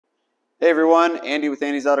Hey everyone, Andy with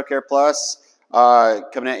Andy's Auto Care Plus,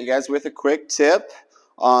 coming at you guys with a quick tip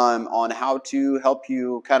on how to help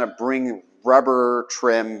you kind of bring rubber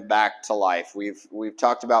trim back to life. We've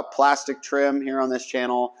talked about plastic trim here on this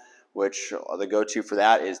channel, which the go-to for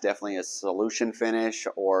that is definitely a solution finish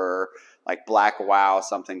or like Black Wow,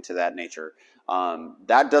 something to that nature.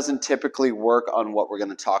 That doesn't typically work on what we're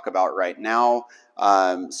going to talk about right now.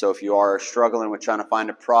 So if you are struggling with trying to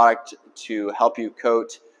find a product to help you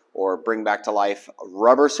coat or bring back to life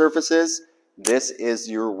rubber surfaces, this is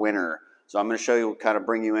your winner. So I'm going to show you, kind of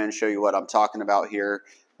bring you in, show you what I'm talking about here.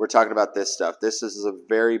 We're talking about this stuff. This is a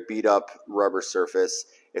very beat up rubber surface.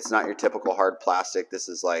 It's not your typical hard plastic. This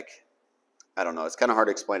is like, I don't know, it's kind of hard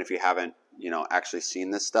to explain if you haven't, actually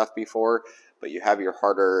seen this stuff before, but you have your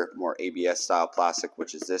harder, more ABS style plastic,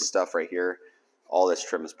 which is this stuff right here. All this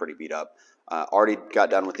trim is pretty beat up. Already got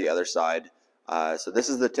done with the other side. So this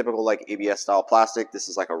is the typical like ABS style plastic. This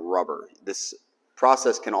is like a rubber. This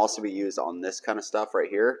process can also be used on this kind of stuff right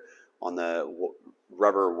here, on the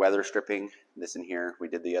rubber weather stripping. This in here, we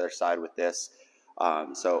did the other side with this.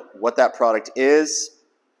 So what that product is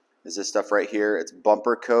this stuff right here. It's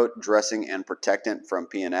Bumper Coat Dressing and Protectant from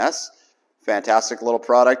P&S. Fantastic little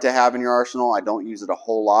product to have in your arsenal. I don't use it a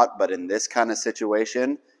whole lot, but in this kind of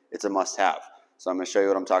situation, it's a must-have. So I'm going to show you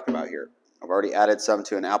what I'm talking about here. I've already added some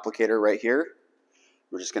to an applicator right here.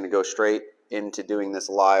 We're just going to go straight into doing this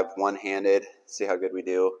live one-handed. See how good we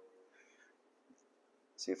do.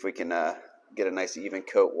 See if we can get a nice even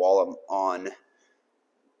coat while I'm on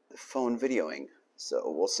the phone videoing. So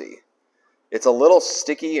we'll see. It's a little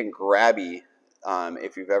sticky and grabby.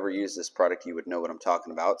 If you've ever used this product, you would know what I'm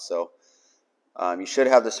talking about. So you should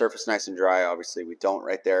have the surface nice and dry. Obviously, we don't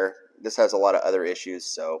right there. This has a lot of other issues,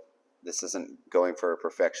 so this isn't going for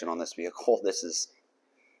perfection on this vehicle. This is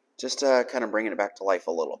just kind of bringing it back to life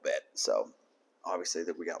a little bit. So obviously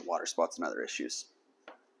that we got water spots and other issues.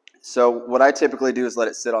 So what I typically do is let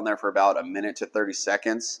it sit on there for about a minute to 30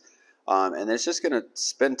 seconds. And it's just going to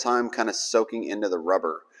spend time kind of soaking into the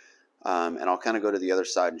rubber. And I'll kind of go to the other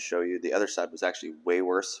side and show you. The other side was actually way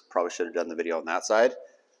worse. Probably should have done the video on that side.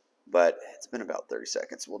 But it's been about 30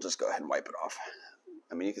 seconds. We'll just go ahead and wipe it off.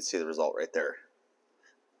 I mean, you can see the result right there.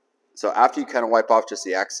 So after you kind of wipe off just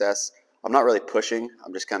the excess, I'm not really pushing.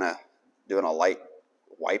 I'm just kind of doing a light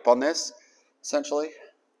wipe on this, essentially.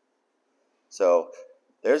 So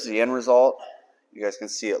there's the end result. You guys can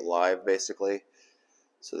see it live, basically.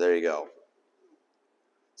 So there you go.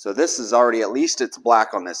 So this is already, at least it's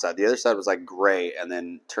black on this side. The other side was like gray and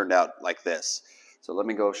then turned out like this. So let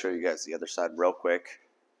me go show you guys the other side real quick.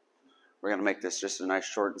 We're going to make this just a nice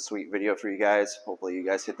short and sweet video for you guys. Hopefully you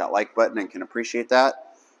guys hit that like button and can appreciate that.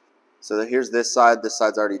 So here's this side. This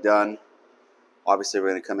side's already done. Obviously we're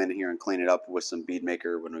going to come in here and clean it up with some bead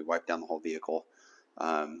maker when we wipe down the whole vehicle.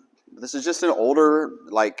 This is just an older,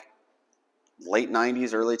 like late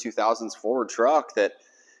 90s, early 2000s Ford truck that,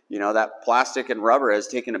 that plastic and rubber has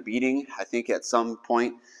taken a beating. I think at some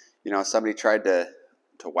point, somebody tried to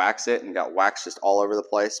wax it and got wax just all over the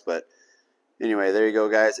place. But anyway, there you go,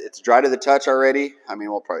 guys. It's dry to the touch already. I mean,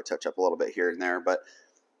 we'll probably touch up a little bit here and there, but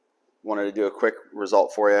wanted to do a quick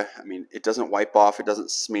result for you. I mean, it doesn't wipe off. It doesn't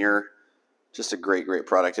smear. Just a great, great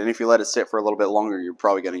product. And if you let it sit for a little bit longer, you're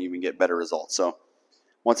probably going to even get better results. So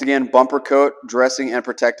once again, Bumper Coat Dressing and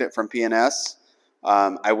Protectant from P&S.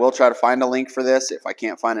 I will try to find a link for this. If I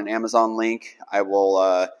can't find an Amazon link, I will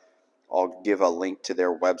I'll give a link to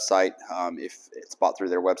their website. If it's bought through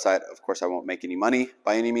their website, of course I won't make any money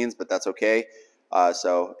by any means, but that's okay.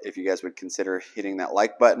 So if you guys would consider hitting that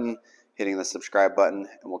like button, hitting the subscribe button,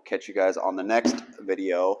 and we'll catch you guys on the next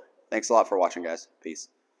video. Thanks a lot for watching, guys. Peace.